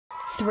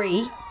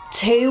3,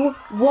 2,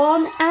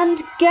 1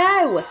 and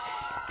go!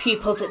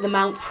 Pupils at the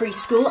Mount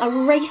Preschool are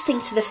racing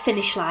to the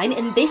finish line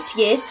in this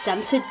year's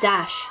Santa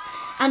Dash.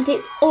 And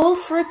it's all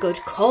for a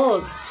good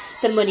cause.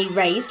 The money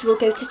raised will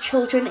go to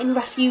children in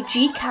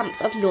refugee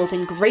camps of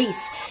northern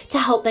Greece to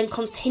help them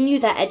continue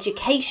their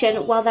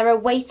education while they're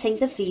awaiting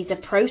the visa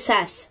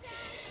process.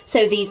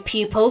 So these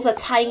pupils are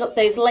tying up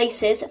those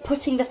laces,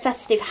 putting the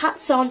festive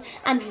hats on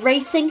and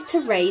racing to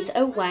raise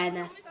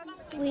awareness.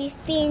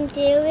 We've been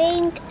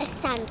doing a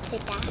Santa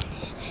Dash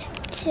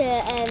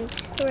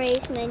to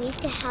raise money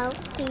to help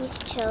these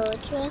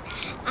children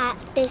at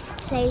this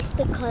place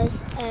because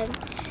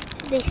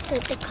this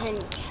other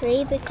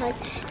country, because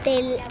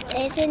they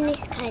live in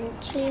this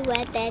country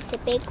where there's a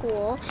big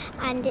war,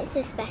 and it's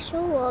a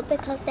special war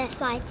because they're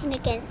fighting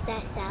against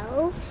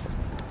themselves.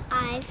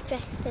 I've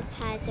dressed up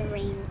as a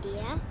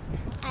reindeer.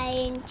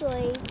 I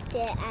enjoyed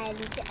it,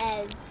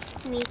 and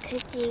we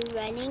could do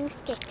running,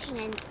 skipping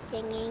and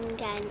singing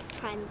and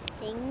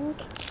prancing.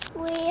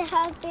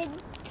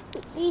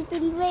 We've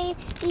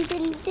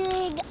been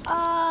doing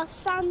our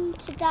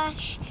Santa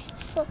Dash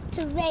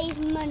to raise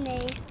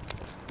money.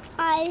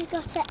 I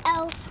got an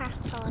elf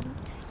hat on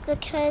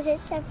because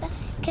it's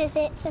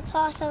a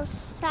part of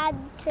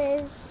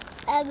Santa's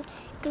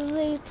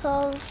group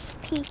of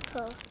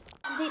people.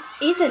 And it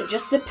isn't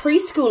just the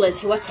preschoolers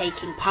who are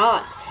taking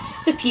part.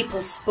 The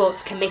Pupils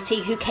Sports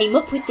Committee who came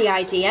up with the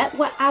idea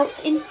were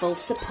out in full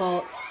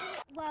support.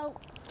 Well,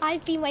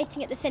 I've been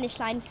waiting at the finish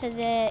line for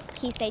the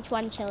Key Stage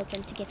 1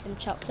 children to give them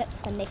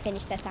chocolates when they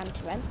finish their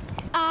Santa run.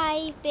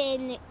 I've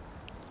been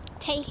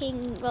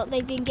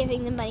they've been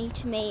giving the money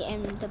to me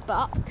in the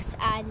box,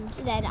 and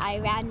then I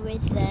ran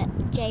with the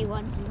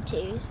J1s and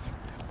 2s.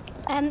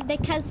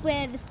 Because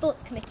we're the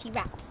sports committee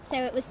reps, so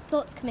it was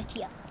sports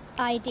committee's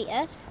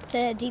idea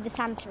to do the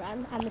Santa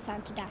run and the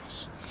Santa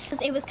Dash.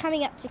 It was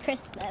coming up to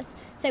Christmas,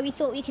 so we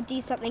thought we could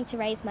do something to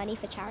raise money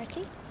for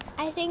charity.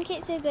 I think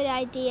it's a good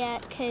idea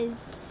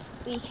because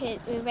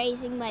we're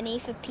raising money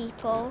for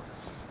people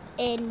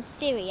in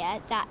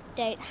Syria that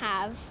don't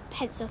have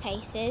pencil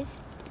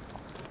cases,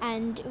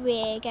 and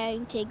we're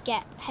going to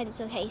get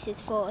pencil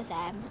cases for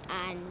them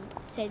and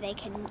so they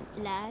can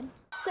learn.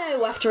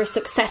 So after a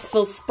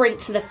successful sprint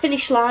to the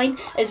finish line,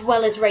 as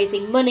well as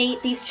raising money,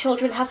 these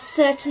children have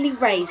certainly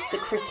raised the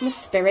Christmas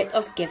spirit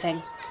of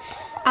giving.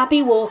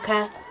 Abby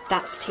Walker,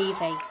 That's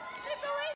TV.